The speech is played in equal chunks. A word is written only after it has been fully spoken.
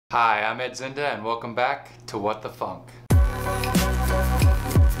Hi, I'm Ed Zinda and welcome back to What the Funk.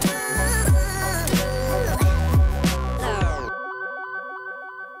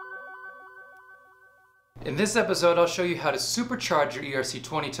 In this episode, I'll show you how to supercharge your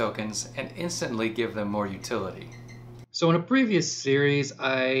ERC20 tokens and instantly give them more utility. So in a previous series,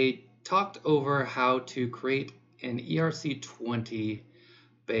 I talked over how to create an ERC20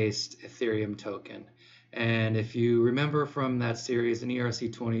 based Ethereum token. And if you remember from that series, an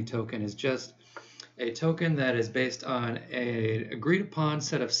ERC20 token is just a token that is based on an agreed upon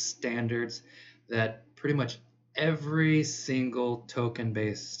set of standards that pretty much every single token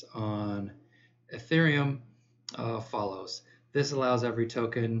based on Ethereum follows. This allows every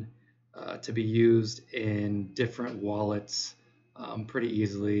token to be used in different wallets pretty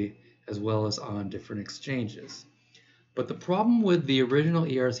easily, as well as on different exchanges. But the problem with the original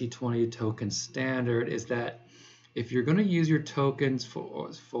ERC20 token standard is that if you're going to use your tokens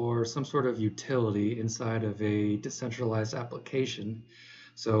for some sort of utility inside of a decentralized application,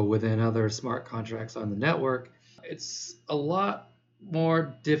 so within other smart contracts on the network, it's a lot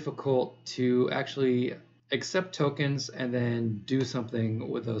more difficult to actually accept tokens and then do something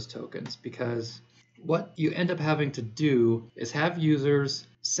with those tokens, because what you end up having to do is have users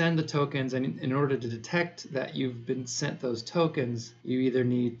send the tokens, and in order to detect that you've been sent those tokens, you either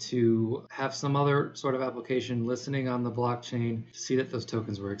need to have some other sort of application listening on the blockchain to see that those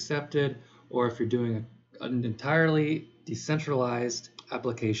tokens were accepted, or if you're doing an entirely decentralized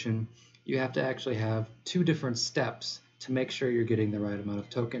application, you have to actually have two different steps to make sure you're getting the right amount of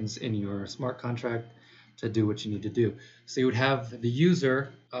tokens in your smart contract to do what you need to do. So you would have the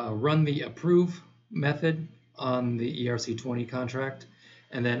user run the approve method on the ERC20 contract,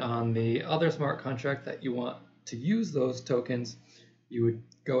 and then on the other smart contract that you want to use those tokens, you would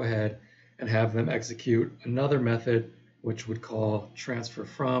go ahead and have them execute another method, which would call transfer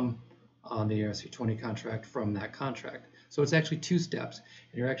from on the ERC20 contract from that contract. So it's actually two steps,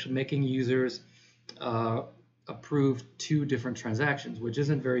 and you're actually making users approve two different transactions, which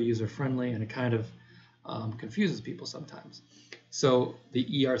isn't very user-friendly, and it kind of confuses people sometimes. So the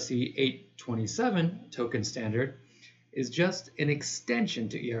ERC827 token standard is just an extension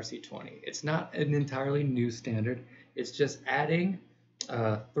to ERC20. It's not an entirely new standard. It's just adding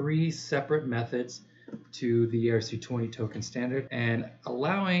three separate methods to the ERC20 token standard and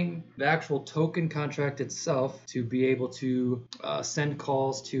allowing the actual token contract itself to be able to send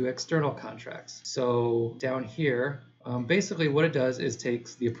calls to external contracts. So down here, basically what it does is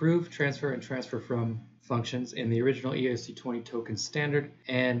takes the approve, transfer, and transfer from functions in the original ERC20 token standard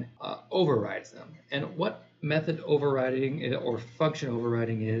and overrides them. And what method overriding or function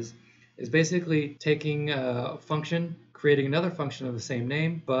overriding is basically taking a function, creating another function of the same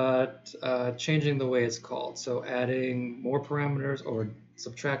name, but changing the way it's called. So adding more parameters or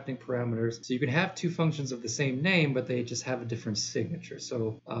subtracting parameters. So you can have two functions of the same name, but they just have a different signature.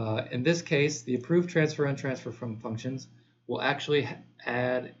 So in this case, the approve, transfer, and transfer from functions will actually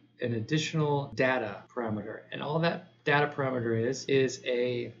add an additional data parameter. And all that data parameter is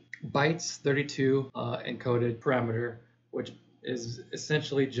a bytes 32 encoded parameter, which is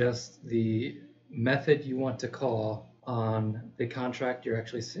essentially just the method you want to call on the contract you're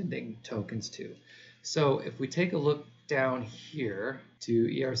actually sending tokens to. So if we take a look down here to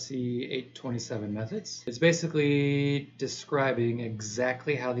ERC827 methods, it's basically describing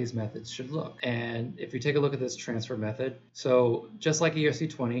exactly how these methods should look. And if you take a look at this transfer method, so just like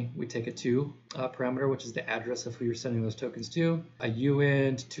ERC20, we take a to parameter, which is the address of who you're sending those tokens to, a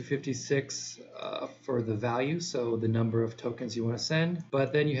uint 256 for the value, so the number of tokens you want to send,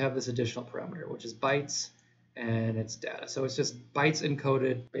 but then you have this additional parameter, which is bytes, and it's data. So it's just bytes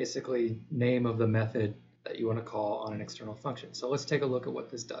encoded, basically name of the method that you want to call on an external function. So let's take a look at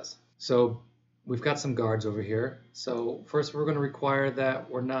what this does. So we've got some guards over here. So first we're going to require that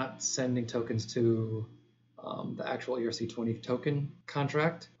we're not sending tokens to the actual ERC20 token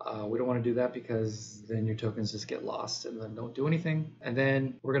contract. We don't want to do that because then your tokens just get lost and then don't do anything. And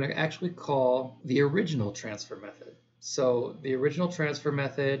then we're going to actually call the original transfer method. So the original transfer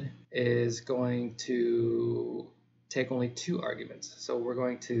method is going to take only two arguments. So we're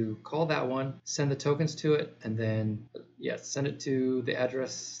going to call that one, send the tokens to it, and then send it to the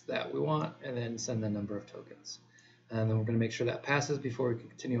address that we want, and then send the number of tokens. And then we're going to make sure that passes before we can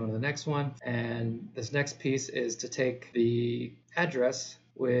continue on to the next one. And this next piece is to take the address,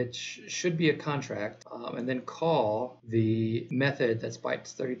 which should be a contract, and then call the method that's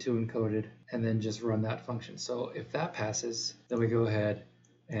bytes 32 encoded, and then just run that function. So if that passes, then we go ahead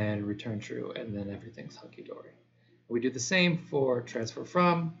and return true, and then everything's hunky-dory. We do the same for transfer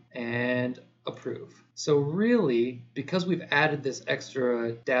from, and approve. So really, because we've added this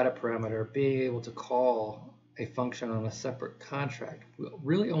extra data parameter, being able to call a function on a separate contract, we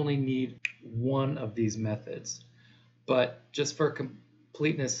really only need one of these methods. But just for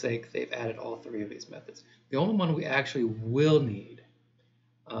completeness sake, they've added all three of these methods. The only one we actually will need,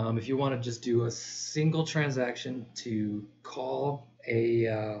 if you want to just do a single transaction to call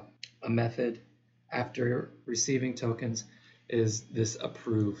a method after receiving tokens, is this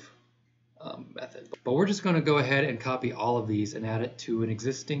approve method. But we're just going to go ahead and copy all of these and add it to an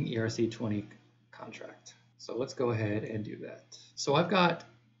existing ERC20 contract. So let's go ahead and do that. So I've got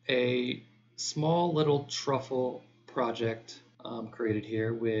a small little truffle project created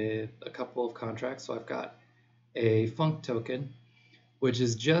here with a couple of contracts. So I've got a func token, which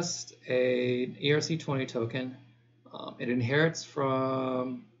is just an ERC20 token. It inherits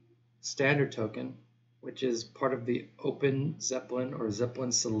from standard token, which is part of the Open Zeppelin or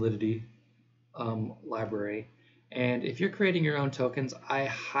Zeppelin Solidity library. And if you're creating your own tokens, I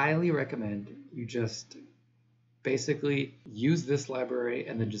highly recommend you just basically use this library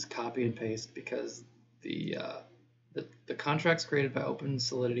and then just copy and paste, because the contracts created by Open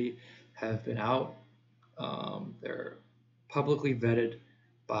Solidity have been out. They're publicly vetted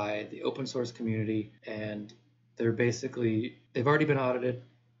by the open source community, and they've already been audited,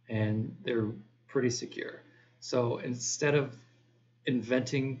 and they're pretty secure. So instead of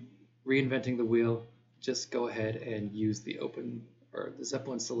reinventing the wheel, just go ahead and use the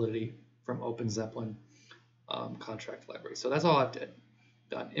Zeppelin Solidity from Open Zeppelin contract library. So that's all I've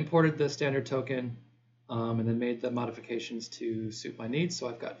done. Imported the standard token and then made the modifications to suit my needs. So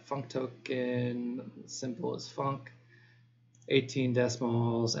I've got func token, simple as func, 18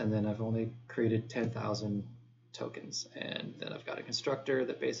 decimals, and then I've only created 10,000 tokens. And then I've got a constructor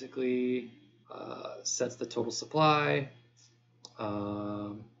that basically sets the total supply,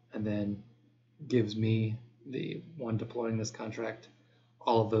 and then gives me, the one deploying this contract,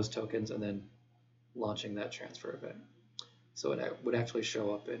 all of those tokens, and then launching that transfer event. So it would actually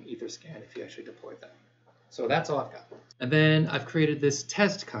show up in Etherscan if you actually deployed that. So that's all I've got. And then I've created this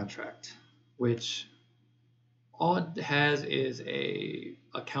test contract, which all it has is a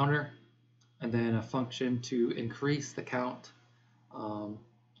counter and then a function to increase the count.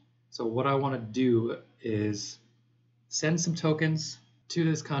 So what I want to do is send some tokens to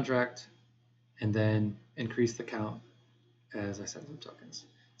this contract and then increase the count as I send some tokens.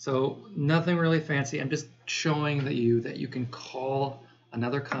 So nothing really fancy. I'm just showing that you can call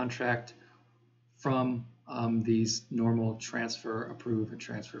another contract from these normal transfer, approve, and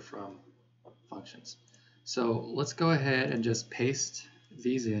transfer from functions. So let's go ahead and just paste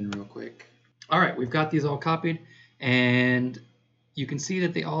these in real quick. All right, we've got these all copied, and you can see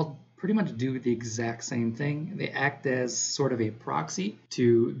that they all pretty much do the exact same thing. They act as sort of a proxy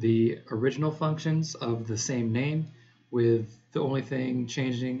to the original functions of the same name, with the only thing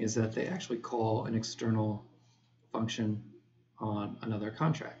changing is that they actually call an external function on another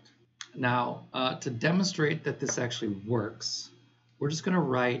contract. Now, to demonstrate that this actually works, we're just going to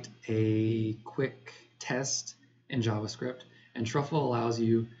write a quick test in JavaScript, and Truffle allows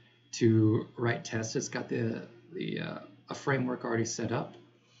you to write tests. It's got a framework already set up.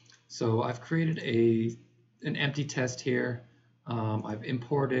 So I've created an empty test here. I've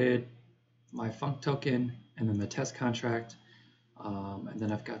imported my func token and then the test contract, and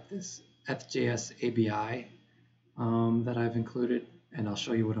then I've got this FJS ABI that I've included, and I'll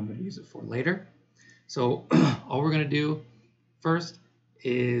show you what I'm going to use it for later. So all we're going to do first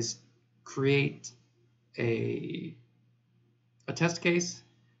is create a test case.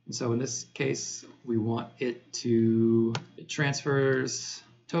 And so in this case, we want it transfers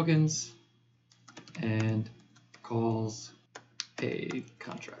tokens and calls a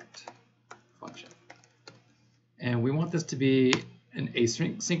contract function. And we want this to be an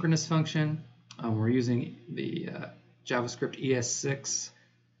asynchronous function. We're using the JavaScript ES6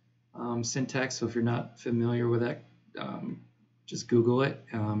 syntax, so if you're not familiar with that, just Google it.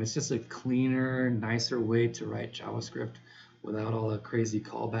 It's just a cleaner, nicer way to write JavaScript without all the crazy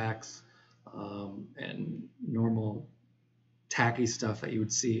callbacks and normal tacky stuff that you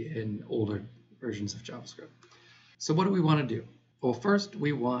would see in older versions of JavaScript. So what do we want to do? Well, first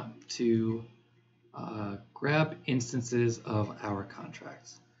we want to grab instances of our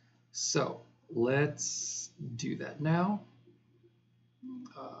contracts. So let's do that now.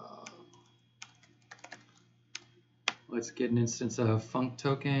 Let's get an instance of func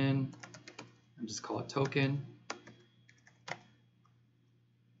token and just call it token.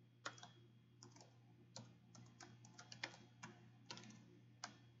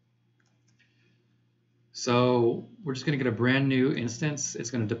 So we're just going to get a brand new instance.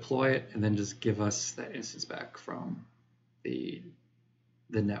 It's going to deploy it and then just give us that instance back from the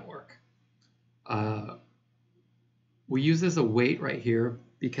network. We use this await right here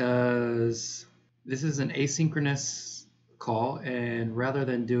because this is an asynchronous call, and rather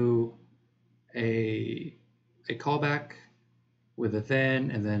than do a callback with a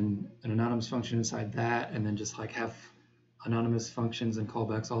then and then an anonymous function inside that, and then just like have anonymous functions and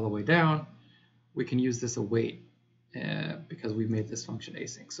callbacks all the way down, we can use this await because we've made this function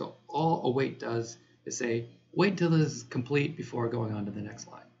async. So all await does is say, wait until this is complete before going on to the next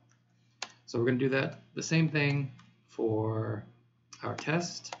line. So we're going to do that the same thing for our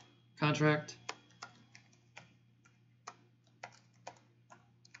test contract.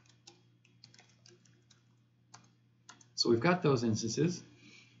 So we've got those instances,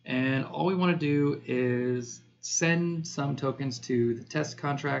 and all we want to do is send some tokens to the test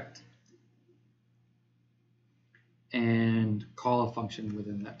contract and call a function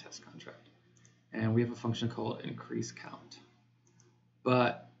within that test contract. And we have a function called increase count.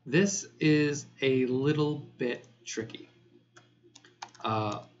 But this is a little bit tricky.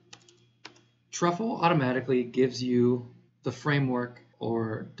 Truffle automatically gives you the framework,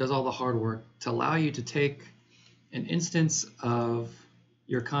 or does all the hard work to allow you to take an instance of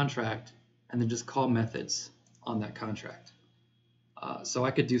your contract and then just call methods on that contract. So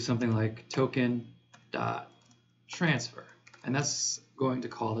I could do something like token.transfer, and that's going to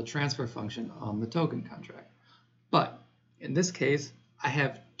call the transfer function on the token contract. But in this case, I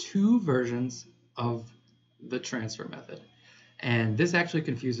have two versions of the transfer method, and this actually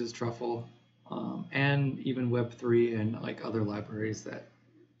confuses Truffle and even Web3 and like other libraries that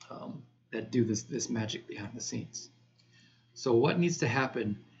do this magic behind the scenes. So what needs to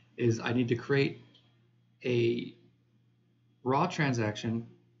happen is I need to create a raw transaction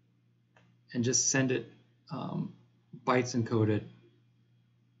and just send it bytes encoded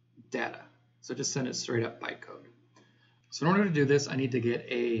data. So just send it straight up bytecode. So in order to do this, I need to get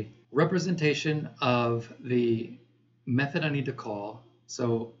a representation of the method I need to call.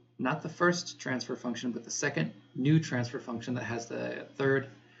 So not the first transfer function, but the second new transfer function that has the third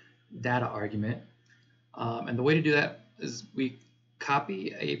data argument. And the way to do that is we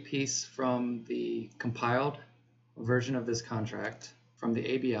copy a piece from the compiled version of this contract from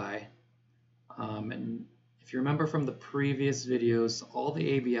the ABI. And if you remember from the previous videos, all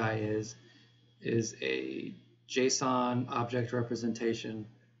the ABI is a JSON object representation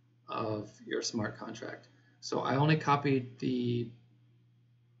of your smart contract. So I only copied the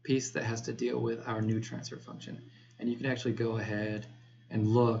piece that has to deal with our new transfer function. And you can actually go ahead and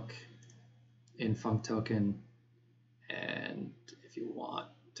look in functoken, and if you want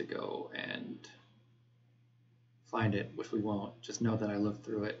to go and find it, which we won't, just know that I looked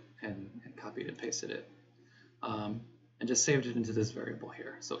through it and copied and pasted it, and just saved it into this variable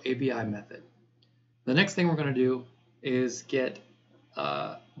here. So ABI method. The next thing we're going to do is get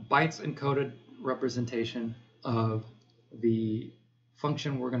bytes encoded representation of the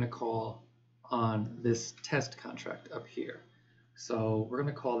function we're going to call on this test contract up here. So we're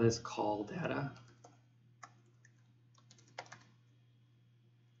going to call this call data.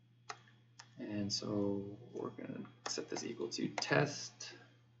 And so we're going to set this equal to test.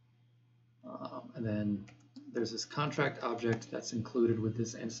 And then there's this contract object that's included with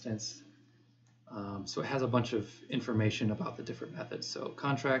this instance. So it has a bunch of information about the different methods. So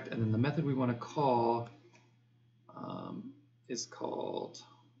contract, and then the method we want to call is called,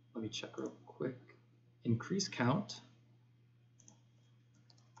 let me check real quick, increase count.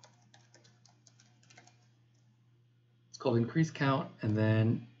 It's called increase count, and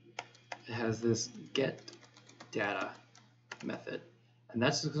then it has this get data method, and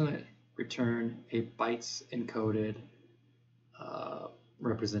that's just going to return a bytes encoded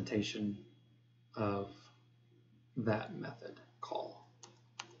representation of that method call.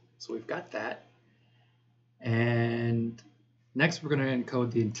 So we've got that, and next we're going to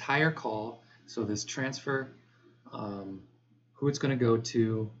encode the entire call. So this transfer, who it's going to go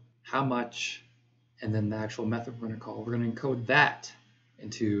to, how much, and then the actual method we're going to call. We're going to encode that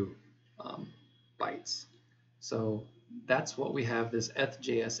into bytes. So that's what we have this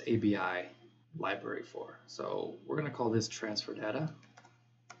eth.js ABI library for. So we're going to call this transfer data.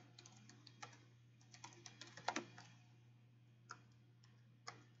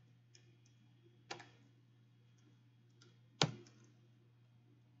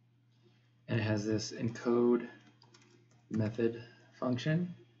 And it has this encode method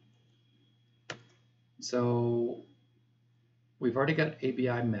function. So we've already got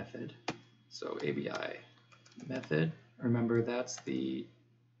ABI method. So ABI method, remember that's the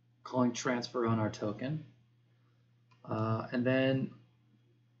calling transfer on our token. And then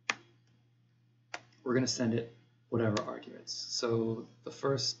we're going to send it whatever arguments. So the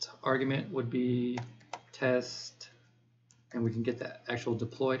first argument would be test, and we can get the actual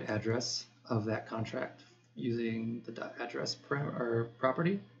deployed address of that contract using the .address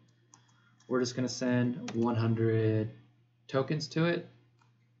property. We're just going to send 100 tokens to it,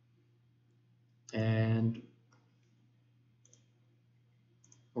 and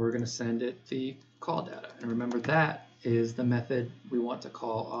we're going to send it the call data. And remember, that is the method we want to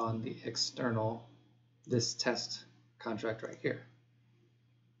call on the external, this test contract right here.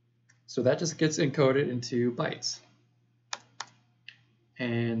 So that just gets encoded into bytes.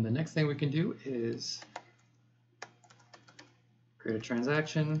 And the next thing we can do is create a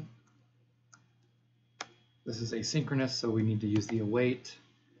transaction. This is asynchronous, so we need to use the await.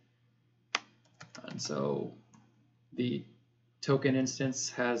 And so the token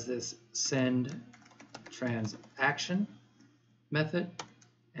instance has this send transaction method,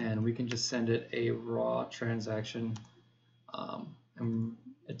 and we can just send it a raw transaction. And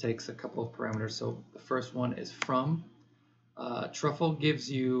it takes a couple of parameters. So the first one is from. Truffle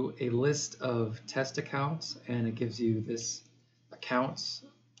gives you a list of test accounts, and it gives you this accounts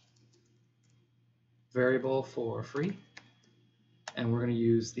variable for free. And we're going to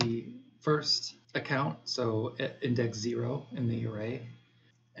use the first account, so index 0 in the array.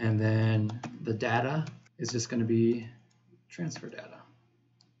 And then the data is just going to be transfer data.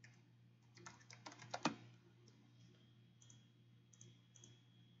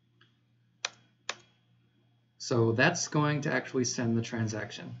 So that's going to actually send the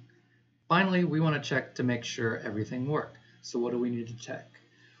transaction. Finally, we want to check to make sure everything worked. So what do we need to check?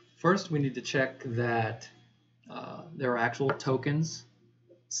 First, we need to check that there are actual tokens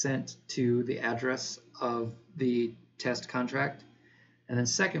sent to the address of the test contract. And then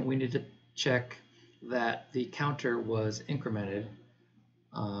second, we need to check that the counter was incremented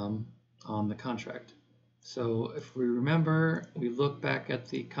on the contract. So if we remember, we look back at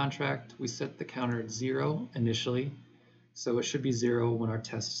the contract, we set the counter at 0 initially. So it should be 0 when our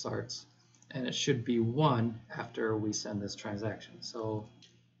test starts, and it should be 1 after we send this transaction. So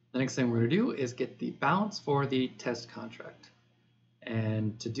the next thing we're going to do is get the balance for the test contract.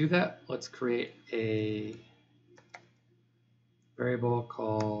 And to do that, let's create a variable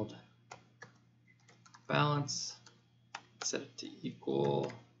called balance, set it to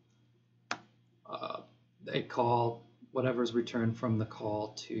equal a call, whatever's returned from the call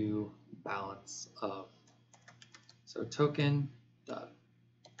to balance of. So token dot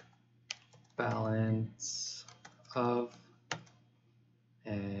balance of,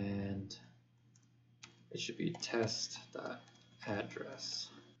 and it should be test dot address.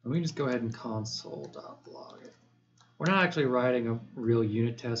 And we can just go ahead and console.log it. We're not actually writing a real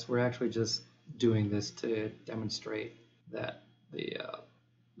unit test. We're actually just doing this to demonstrate that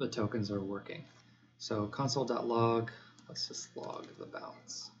the tokens are working. So console.log, let's just log the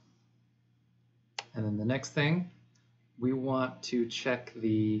balance. And then the next thing, we want to check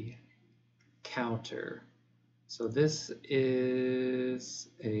the counter. So this is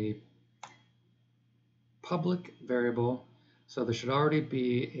a public variable, so there should already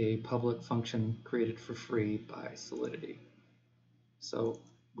be a public function created for free by Solidity. So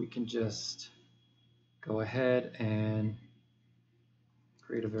we can just go ahead and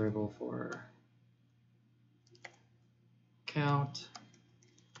create a variable for count.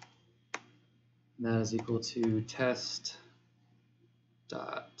 And that is equal to test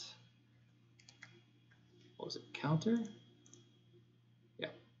dot, what was it, counter? Yeah.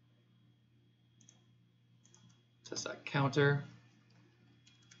 Test dot counter.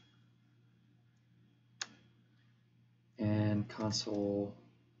 And console.log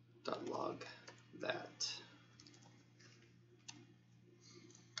that.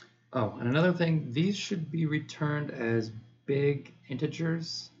 Oh, and another thing, these should be returned as big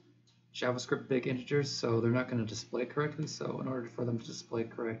integers, JavaScript big integers, so they're not going to display correctly. So in order for them to display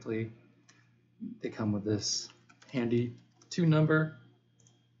correctly, they come with this handy toNumber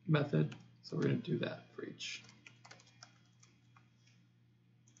method. So we're going to do that for each.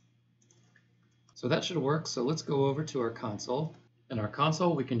 So that should work. So let's go over to our console. In our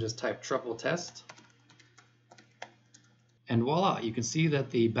console, we can just type truffle test. And voila, you can see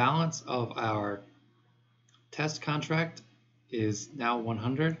that the balance of our test contract is now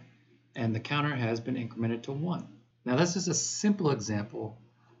 100, and the counter has been incremented to 1. Now this is a simple example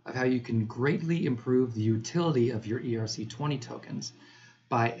of how you can greatly improve the utility of your ERC20 tokens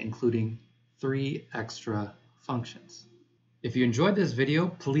by including 3 extra functions. If you enjoyed this video,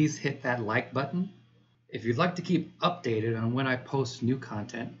 please hit that like button. If you'd like to keep updated on when I post new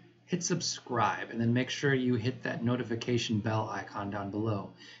content, hit subscribe, and then make sure you hit that notification bell icon down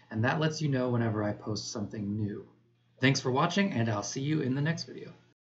below, and that lets you know whenever I post something new. Thanks for watching, and I'll see you in the next video.